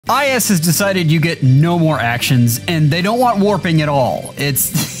IS has decided you get no more actions, and they don't want warping at all. It's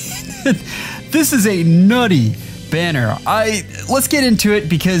this is a nutty banner. Let's get into it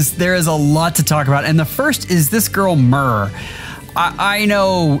because there is a lot to talk about. And the first is this girl Myrrh. I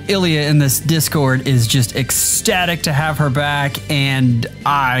know Ilya in this Discord is just ecstatic to have her back, and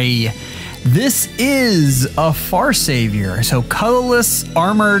this is a Far Savior. So colorless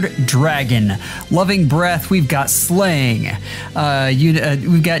armored dragon, loving breath. We've got slaying.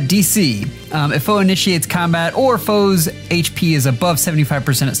 We've got DC. If foe initiates combat or foe's HP is above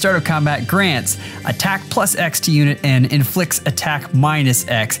 75% at start of combat, grants attack plus X to unit and inflicts attack minus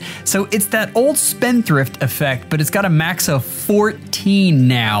X. So it's that old spendthrift effect, but it's got a max of 14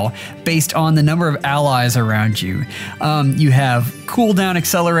 now based on the number of allies around you. You have cooldown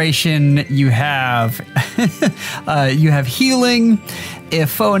acceleration. You have healing. If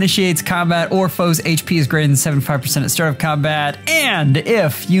foe initiates combat or foe's HP is greater than 75% at start of combat, and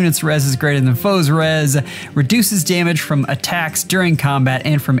if unit's res is greater than foe's res, reduces damage from attacks during combat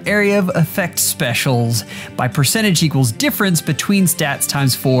and from area of effect specials by percentage equals difference between stats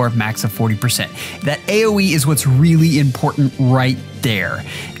times 4, max of 40%. That AoE is what's really important right there.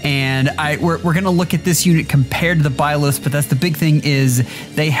 And we're going to look at this unit compared to the buy list, but that's the big thing is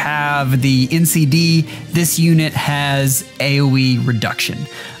they have the NCD. This unit has AoE reduction.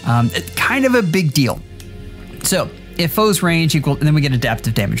 It's kind of a big deal. So if foe's range equal, and then we get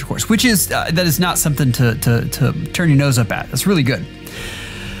adaptive damage, of course, which is that is not something to turn your nose up at. That's really good.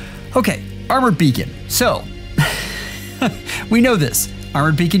 Okay, armored beacon. So we know this.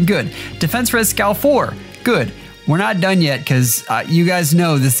 Armored beacon, good. Defense res scowl 4, good. We're not done yet because you guys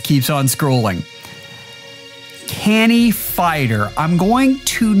know this keeps on scrolling. Canny Fighter. I'm going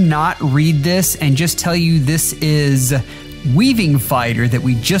to not read this and just tell you this is Weaving Fighter that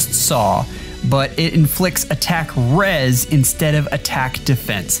we just saw, but it inflicts attack res instead of attack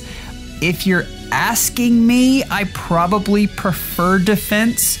defense. If you're asking me, I probably prefer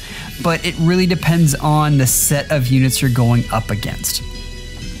defense, but it really depends on the set of units you're going up against.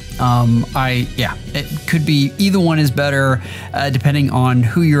 It could be either one is better depending on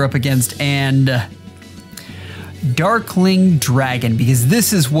who you're up against. And Darkling Dragon, because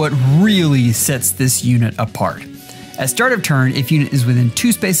this is what really sets this unit apart. At start of turn, if unit is within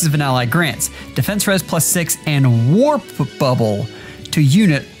 2 spaces of an ally, grants defense res plus 6 and warp bubble to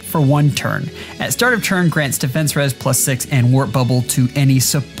unit for 1 turn. At start of turn, grants defense res plus 6 and warp bubble to any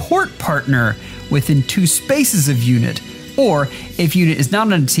support partner within 2 spaces of unit. Or, if unit is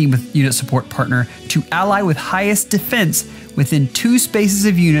not on a team with unit support partner, to ally with highest defense within 2 spaces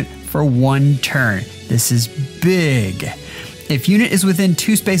of unit for 1 turn. This is big. If unit is within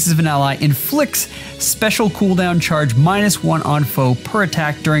 2 spaces of an ally, inflicts special cooldown charge -1 on foe per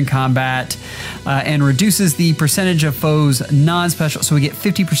attack during combat, and reduces the percentage of foes non-special, so we get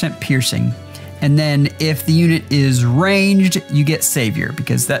 50% piercing. And then if the unit is ranged, you get Savior,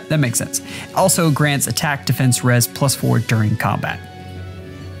 because that makes sense. Also grants attack defense res +4 during combat.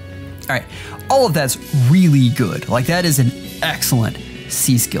 All right, all of that's really good. Like, that is an excellent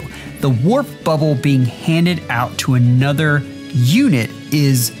C skill. The warp bubble being handed out to another unit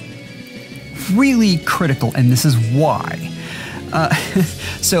is really critical, and this is why.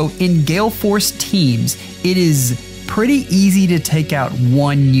 So in Gale Force teams, it is pretty easy to take out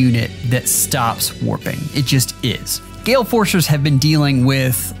 1 unit that stops warping. It just is. Gale Forcers have been dealing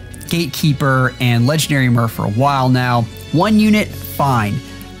with Gatekeeper and Legendary Myrrh for a while now. 1 unit, fine.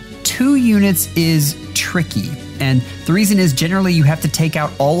 2 units is tricky. And the reason is generally you have to take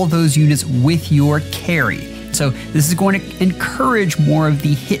out all of those units with your carry. So this is going to encourage more of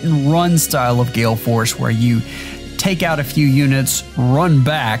the hit and run style of Gale Force, where you take out a few units, run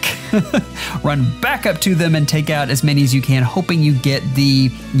back up to them and take out as many as you can, hoping you get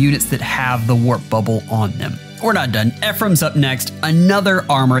the units that have the warp bubble on them. We're not done. Ephraim's up next, another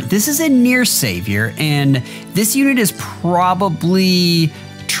armor. This is a near savior, and this unit is probably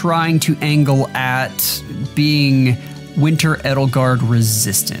trying to angle at being Winter Edelgard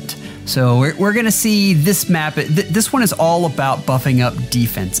resistant. So we're gonna see this map. This one is all about buffing up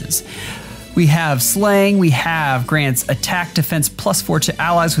defenses. We have Slaying, we have grants attack defense +4 to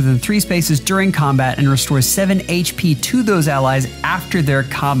allies within 3 spaces during combat and restores 7 HP to those allies after their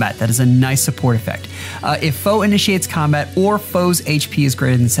combat. That is a nice support effect. If foe initiates combat or foe's HP is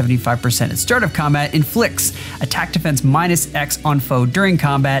greater than 75% at start of combat, inflicts attack defense -X on foe during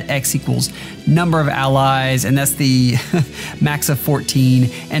combat. X equals number of allies, and that's the max of 14,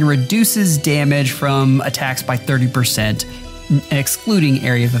 and reduces damage from attacks by 30%. Excluding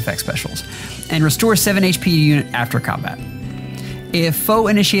area of effect specials, and restore 7 HP to unit after combat. If foe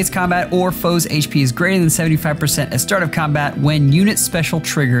initiates combat or foe's HP is greater than 75% at start of combat, when unit special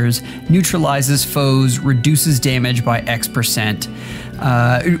triggers, neutralizes foes, reduces damage by X%,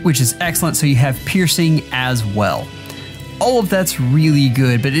 which is excellent. So you have piercing as well. All of that's really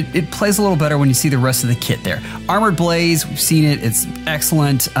good, but it plays a little better when you see the rest of the kit there. Armored Blaze, we've seen it, it's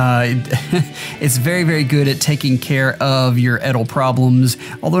excellent. It's very, very good at taking care of your Edel problems,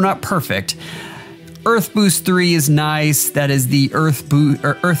 although not perfect. Earth Boost 3 is nice. That is the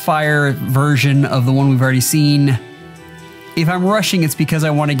Earthfire version of the one we've already seen. If I'm rushing, it's because I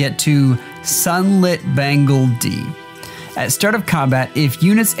want to get to Sunlit Bangle D. At start of combat, if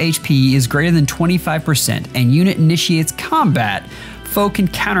unit's HP is greater than 25% and unit initiates combat, foe can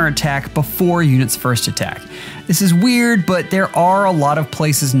counterattack before unit's first attack. This is weird, but there are a lot of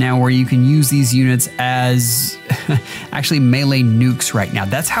places now where you can use these units as actually melee nukes right now.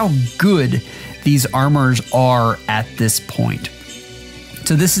 That's how good these armors are at this point.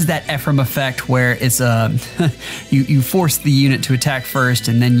 So this is that Ephraim effect where it's you force the unit to attack first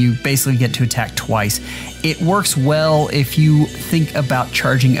and then you basically get to attack twice. It works well if you think about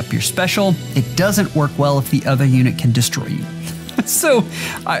charging up your special. It doesn't work well if the other unit can destroy you. So,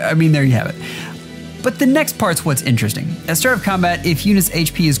 I mean, there you have it. But the next part's what's interesting. At start of combat, if unit's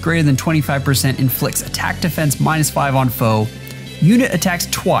HP is greater than 25%, inflicts attack defense -5 on foe, unit attacks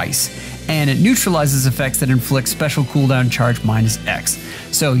twice, and it neutralizes effects that inflict special cooldown charge -X.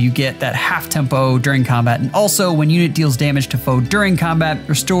 So you get that half tempo during combat, and also when unit deals damage to foe during combat,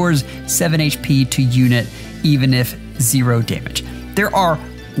 restores 7 HP to unit even if 0 damage. There are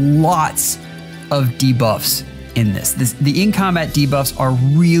lots of debuffs in this. The in-combat debuffs are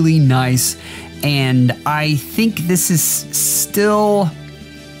really nice, and I think this is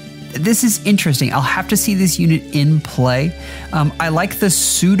interesting. I'll have to see this unit in play. I like the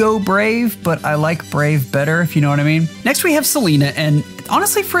pseudo Brave, but I like Brave better, if you know what I mean. Next we have Selena, and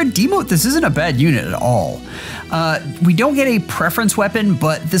honestly for a demote, this isn't a bad unit at all. We don't get a preference weapon,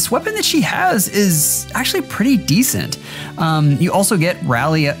 but this weapon that she has is actually pretty decent. You also get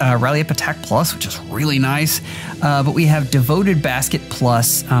Rally Up Attack Plus, which is really nice. But we have Devoted Basket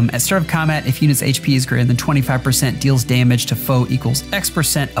Plus. At start of combat, if unit's HP is greater than 25%, deals damage to foe equals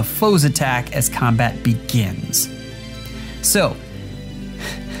X% of foe's attack as combat begins. So,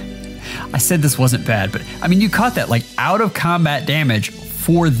 I said this wasn't bad, but I mean, you caught that, like out of combat damage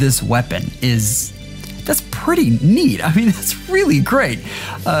for this weapon that's pretty neat. I mean, that's really great.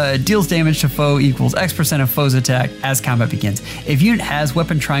 Deals damage to foe equals X% of foe's attack as combat begins. If unit has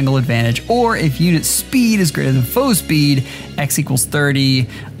weapon triangle advantage, or if unit speed is greater than foe speed, X equals 30,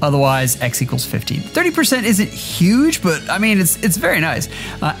 otherwise X equals 15. 30% isn't huge, but I mean, it's very nice.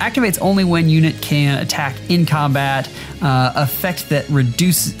 Activates only when unit can attack in combat. Effects that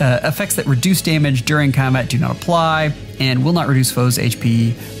reduce damage during combat do not apply, and will not reduce foe's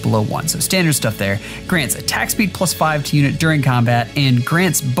HP below 1. So standard stuff there. Grants attack speed +5 to unit during combat, and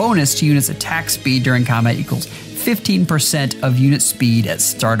grants bonus to unit's attack speed during combat equals 15% of unit speed at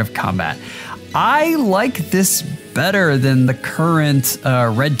start of combat. I like this better than the current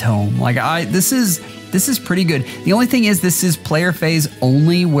red tome. Like this is pretty good. The only thing is this is player phase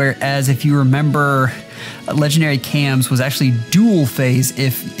only, whereas if you remember, Legendary Cams was actually dual phase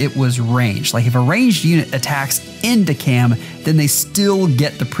if it was ranged. Like if a ranged unit attacks into Cam, then they still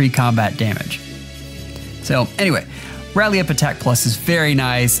get the pre-combat damage. So anyway, Rally Up Attack Plus is very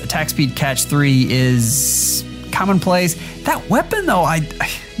nice. Attack Speed Catch 3 is commonplace. That weapon though,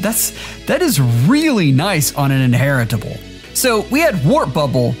 that is really nice on an inheritable. So we had Warp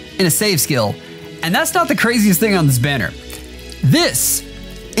Bubble in a save skill, and that's not the craziest thing on this banner. This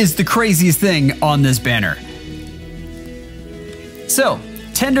is the craziest thing on this banner. So,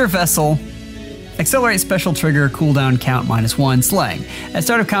 Tender Vessel, accelerate special trigger, cooldown count -1, slaying. At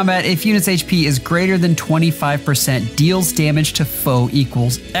start of combat, if unit's HP is greater than 25%, deals damage to foe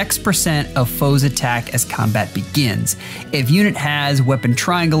equals X% of foe's attack as combat begins. If unit has weapon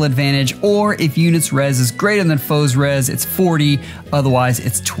triangle advantage, or if unit's res is greater than foe's res, it's 40, otherwise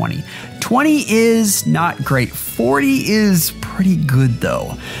it's 20. 20 is not great. 40 is pretty good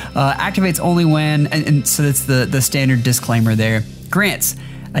though. Activates only when, and so that's the standard disclaimer there. Grants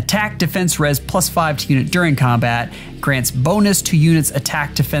attack defense res +5 to unit during combat. Grants bonus to unit's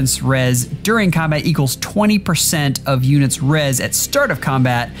attack defense res during combat equals 20% of unit's res at start of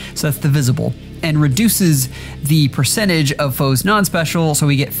combat, so that's the visible, and reduces the percentage of foe's non-special, so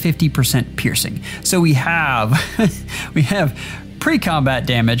we get 50% piercing. So we have pre-combat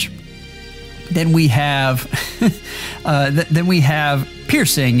damage, then we have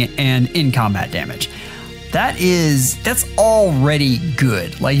piercing and in-combat damage. that's already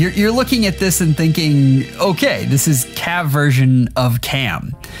good. Like you're looking at this and thinking, okay, this is Cav version of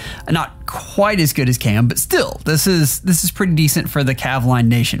Cam. Not quite as good as Cam, but still, this is pretty decent for the Cav line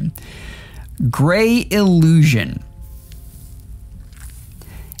nation. Gray Illusion.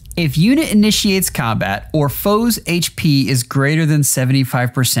 If unit initiates combat or foe's HP is greater than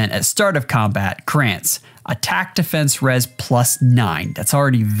 75% at start of combat, grants attack defense res +9. That's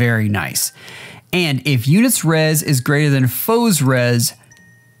already very nice. And if unit's res is greater than foe's res,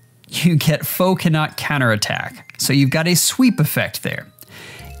 you get foe cannot counterattack. So you've got a sweep effect there.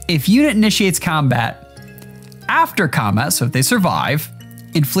 If unit initiates combat after combat, so if they survive,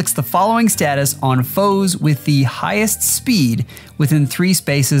 inflicts the following status on foes with the highest speed within 3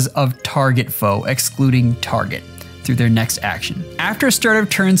 spaces of target foe, excluding target, through their next action. After start of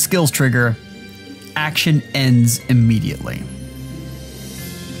turn skills trigger, action ends immediately.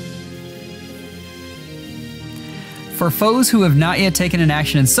 For foes who have not yet taken an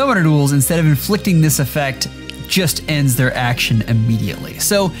action in summoner duels, instead of inflicting this effect, just ends their action immediately.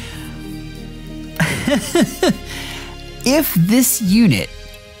 So, if this unit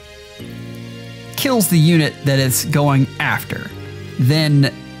kills the unit that it's going after,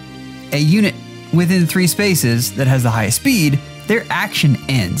 then a unit within 3 spaces that has the highest speed, their action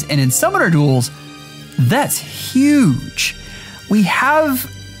ends. And in summoner duels, that's huge. We have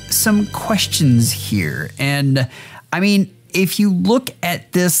some questions here. And I mean, if you look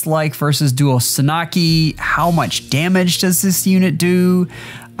at this like versus Duo Sanaki, how much damage does this unit do?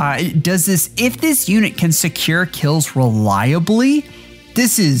 If this unit can secure kills reliably,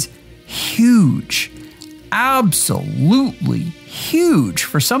 this is huge. Absolutely huge.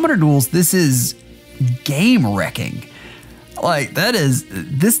 For summoner duels, this is game wrecking. Like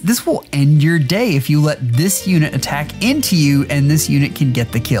this will end your day if you let this unit attack into you and this unit can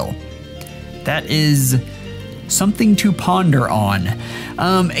get the kill. That is something to ponder on.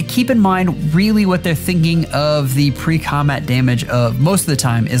 Keep in mind, really what they're thinking of the pre-combat damage of most of the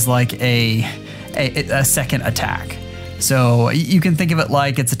time is like a second attack. So you can think of it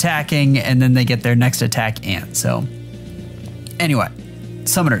like it's attacking and then they get their next attack in. So anyway,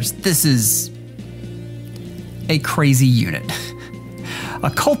 summoners, this is a crazy unit.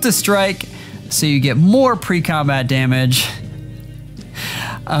 Occultist Strike, so you get more pre-combat damage.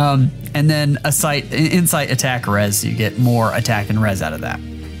 And then insight attack res, so you get more attack and res out of that.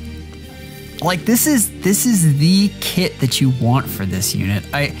 Like this is the kit that you want for this unit.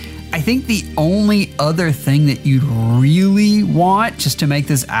 I think the only other thing that you'd really want just to make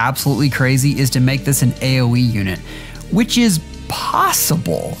this absolutely crazy is to make this an AoE unit, which is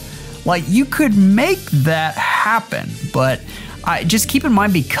possible. Like you could make that happen, but just keep in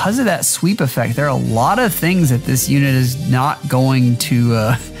mind, because of that sweep effect, there are a lot of things that this unit is not going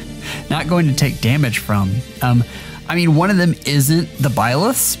to take damage from. I mean, one of them isn't the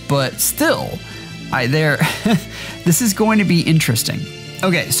Byleths, but still, this is going to be interesting.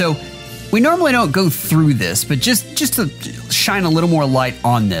 Okay, so we normally don't go through this, but just to shine a little more light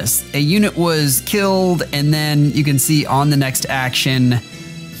on this, a unit was killed, and then you can see on the next action,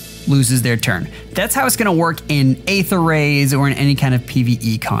 loses their turn. That's how it's going to work in Aether Rays or in any kind of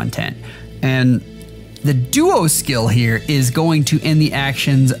PvE content. And the duo skill here is going to end the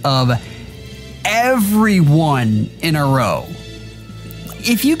actions of everyone in a row.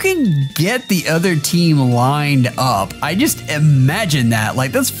 If you can get the other team lined up, I just imagine that.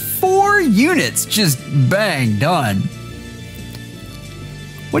 Like, that's 4 units just bang, done.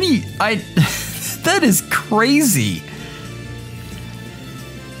 That is crazy.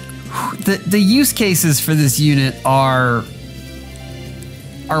 The use cases for this unit are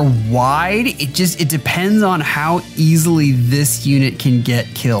wide. It depends on how easily this unit can get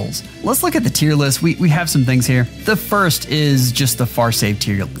kills. Let's look at the tier list. We have some things here. The first is just the far save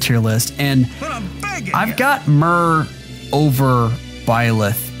tier list, and I've got Myrrh over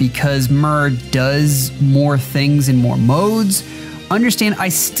Byleth because Myrrh does more things in more modes. Understand, I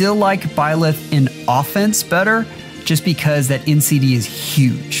still like Byleth in offense better, just because that NCD is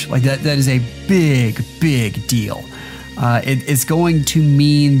huge. Like that is a big deal. It's going to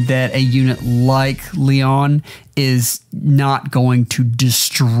mean that a unit like LYON is not going to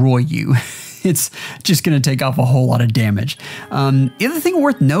destroy you. It's just going to take off a whole lot of damage. The other thing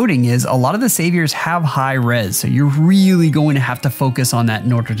worth noting is a lot of the saviors have high res, so you're really going to have to focus on that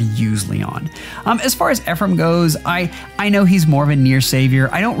in order to use LYON. As far as Ephraim goes, I know he's more of a near savior.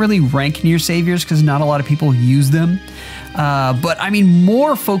 I don't really rank near saviors because not a lot of people use them. But I mean,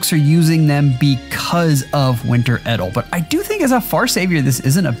 more folks are using them because of Winter Edel. But I do think as a far savior, this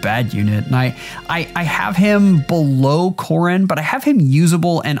isn't a bad unit. And I have him below Corrin, but I have him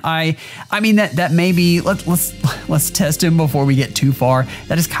usable. And I mean, mean, that may be, let's test him before we get too far.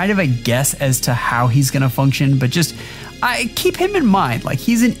 That is kind of a guess as to how he's going to function, but just I keep him in mind. Like,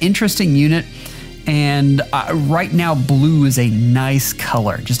 he's an interesting unit, and right now blue is a nice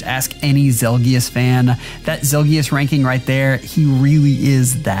color. Just ask any Zelgius fan. That Zelgius ranking right there, he really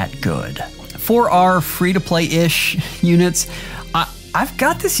is that good. For our free-to-play-ish units, I've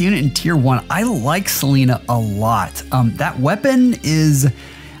got this unit in tier 1. I like Selena a lot. That weapon is,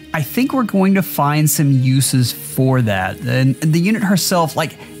 I think we're going to find some uses for that. And the unit herself,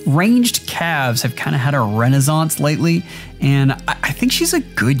 like, ranged calves have kind of had a renaissance lately, and I think she's a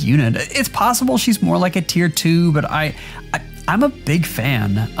good unit. It's possible she's more like a tier 2, but I'm a big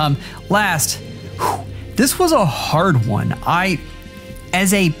fan. This was a hard one.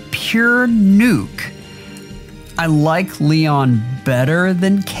 As a pure nuke, I like LYON better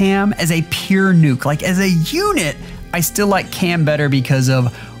than Cam as a pure nuke. Like, as a unit, I still like Cam better because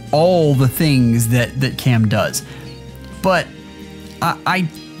of all the things that Cam does. But I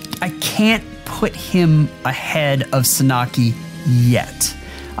can't put him ahead of Sanaki yet.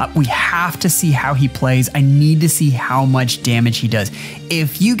 We have to see how he plays. I need to see how much damage he does.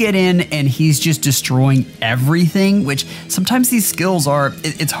 If you get in and he's just destroying everything, which sometimes these skills are,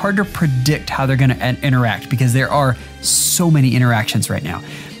 it's hard to predict how they're going to interact because there are so many interactions right now.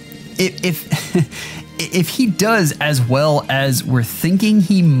 If he does as well as we're thinking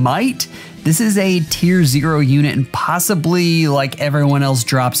he might, this is a tier 0 unit, and possibly, like everyone else,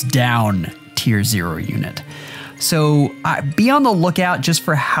 drops down tier 0 unit. So be on the lookout just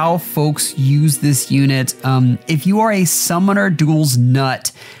for how folks use this unit. If you are a Summoner Duels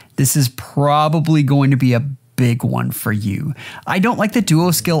nut, this is probably going to be a big one for you. I don't like the duo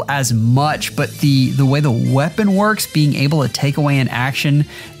skill as much, but the way the weapon works, being able to take away an action,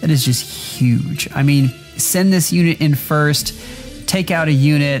 that is just huge. I mean, send this unit in first, take out a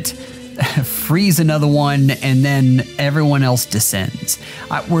unit, freeze another one, and then everyone else descends.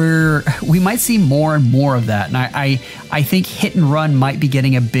 We might see more and more of that, and I think hit and run might be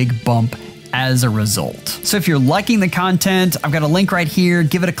getting a big bump as a result. So if you're liking the content, I've got a link right here.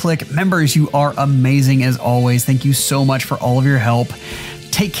 Give it a click. Members, you are amazing as always. Thank you so much for all of your help.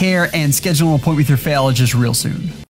 Take care and schedule an appointment with your FEHologist real soon.